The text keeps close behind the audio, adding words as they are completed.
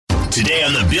Today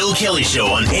on the Bill Kelly Show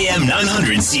on AM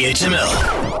 900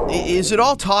 CHML. Is it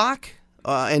all talk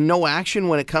and no action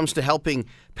when it comes to helping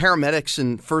paramedics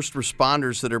and first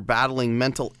responders that are battling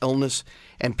mental illness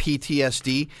and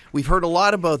PTSD? We've heard a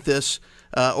lot about this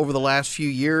over the last few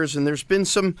years, and there's been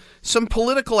some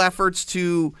political efforts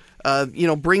to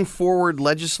bring forward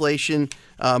legislation,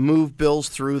 move bills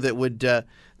through that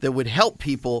would help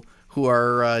people who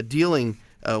are dealing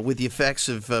with the effects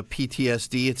of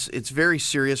PTSD. It's very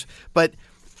serious, but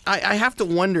I have to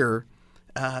wonder,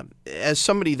 as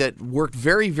somebody that worked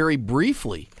very, very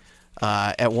briefly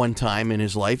at one time in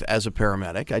his life as a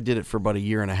paramedic, I did it for about a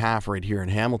year and a half right here in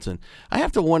Hamilton. I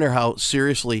have to wonder how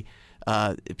seriously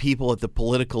people at the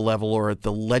political level or at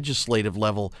the legislative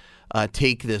level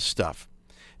take this stuff.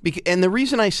 And the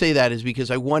reason I say that is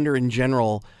because I wonder in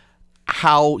general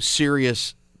how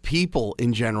serious people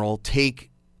in general take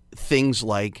things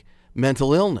like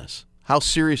mental illness, how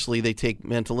seriously they take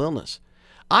mental illness.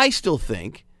 I still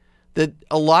think that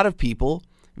a lot of people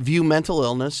view mental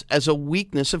illness as a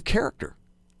weakness of character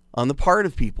on the part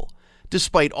of people.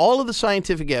 Despite all of the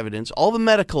scientific evidence, all the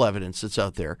medical evidence that's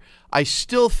out there, I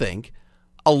still think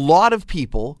a lot of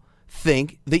people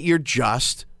think that you're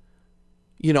just,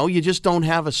 you just don't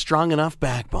have a strong enough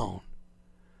backbone.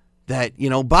 That,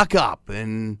 buck up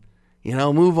and,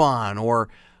 move on.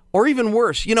 Or even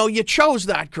worse, you chose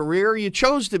that career. You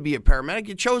chose to be a paramedic.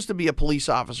 You chose to be a police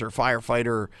officer,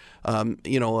 firefighter, a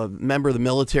member of the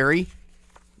military.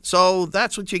 So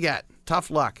that's what you get. Tough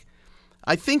luck.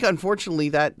 I think, unfortunately,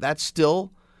 that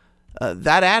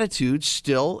attitude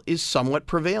still is somewhat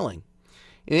prevailing.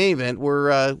 In any event,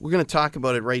 we're going to talk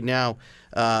about it right now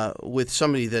with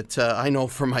somebody that I know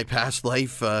from my past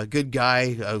life, a good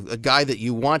guy, a guy that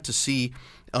you want to see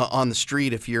on the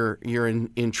street if you're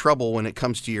in trouble when it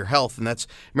comes to your health, and that's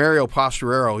Mario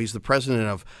Pastorero. He's the president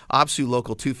of OPSEU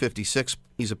Local 256.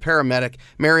 He's a paramedic.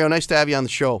 Mario, nice to have you on the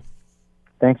show.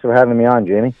 Thanks for having me on,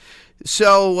 Jamie.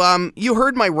 So you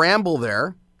heard my ramble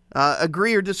there.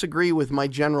 Agree or disagree with my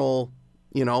general,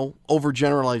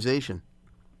 overgeneralization?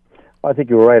 I think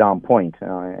you were right on point,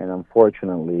 and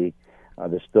unfortunately,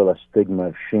 there's still a stigma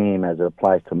of shame as it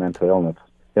applies to mental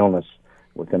illness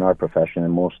within our profession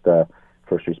and most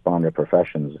first responder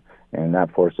professions, and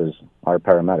that forces our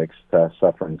paramedics to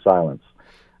suffer in silence.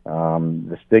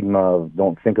 The stigma of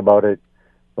don't think about it,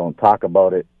 don't talk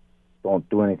about it, don't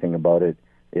do anything about it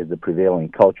is the prevailing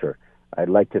culture. I'd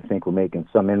like to think we're making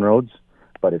some inroads,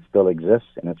 but it still exists,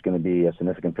 and it's going to be a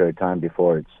significant period of time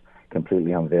before it's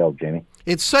completely unveiled, Jamie.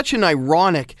 It's such an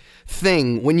ironic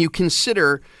thing when you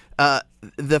consider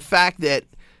the fact that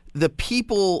the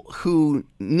people who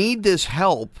need this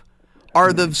help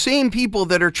are the same people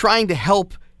that are trying to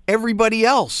help everybody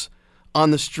else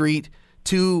on the street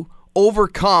to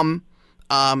overcome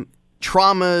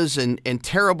traumas and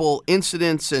terrible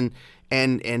incidents and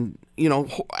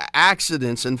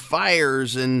accidents and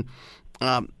fires and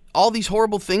all these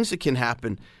horrible things that can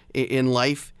happen in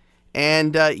life.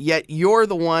 And yet you're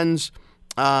the ones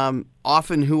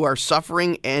often who are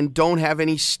suffering and don't have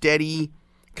any steady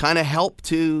kind of help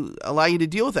to allow you to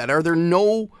deal with that. Are there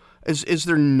Is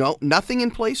there nothing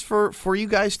in place for you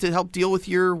guys to help deal with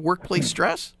your workplace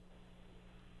stress?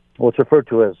 Well, it's referred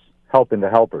to as helping the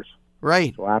helpers.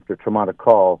 Right. So after traumatic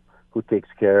call, who takes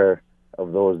care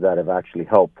of those that have actually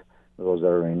helped those that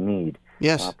are in need?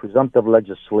 Yes. Presumptive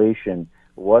legislation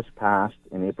was passed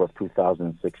in April of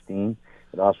 2016.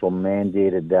 It also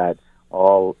mandated that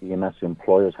all EMS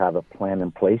employers have a plan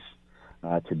in place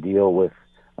to deal with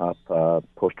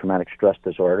post-traumatic stress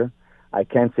disorder. I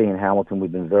can say in Hamilton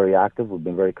we've been very active. We've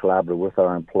been very collaborative with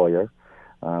our employer.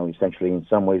 Essentially, in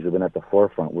some ways, we've been at the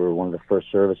forefront. We were one of the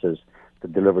first services to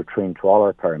deliver training to all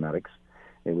our paramedics.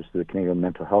 It was through the Canadian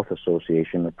Mental Health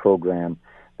Association, a program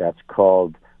that's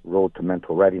called Road to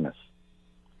Mental Readiness.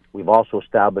 We've also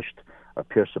established a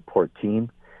peer support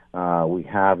team. We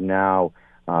have now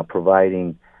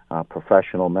providing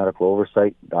professional medical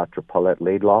oversight, Dr. Paulette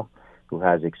Laidlaw, who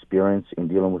has experience in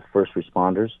dealing with first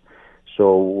responders.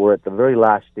 So we're at the very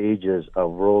last stages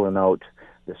of rolling out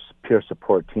this peer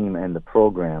support team and the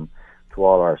program to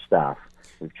all our staff.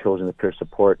 We've chosen the peer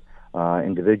support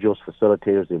individuals,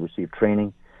 facilitators. They've received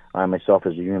training. I myself,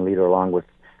 as a union leader, along with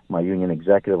my union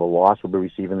executive, AWAS, will be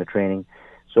receiving the training.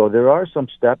 So there are some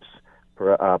steps,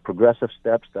 progressive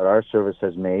steps that our service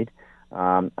has made.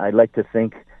 I'd like to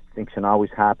think things can always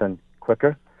happen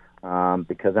quicker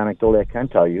because anecdotally I can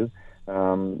tell you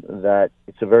that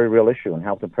it's a very real issue, and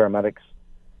Hamilton paramedics,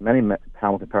 many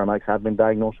Hamilton paramedics have been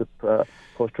diagnosed with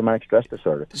post-traumatic stress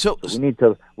disorder. So we need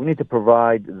to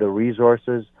provide the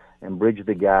resources and bridge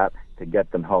the gap to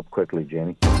get them help quickly,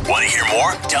 Jamie. Want to hear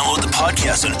more? Download the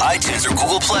podcast on iTunes or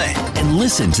Google Play and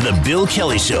listen to The Bill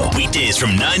Kelly Show weekdays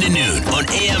from 9 to noon on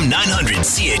AM 900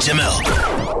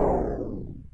 CHML.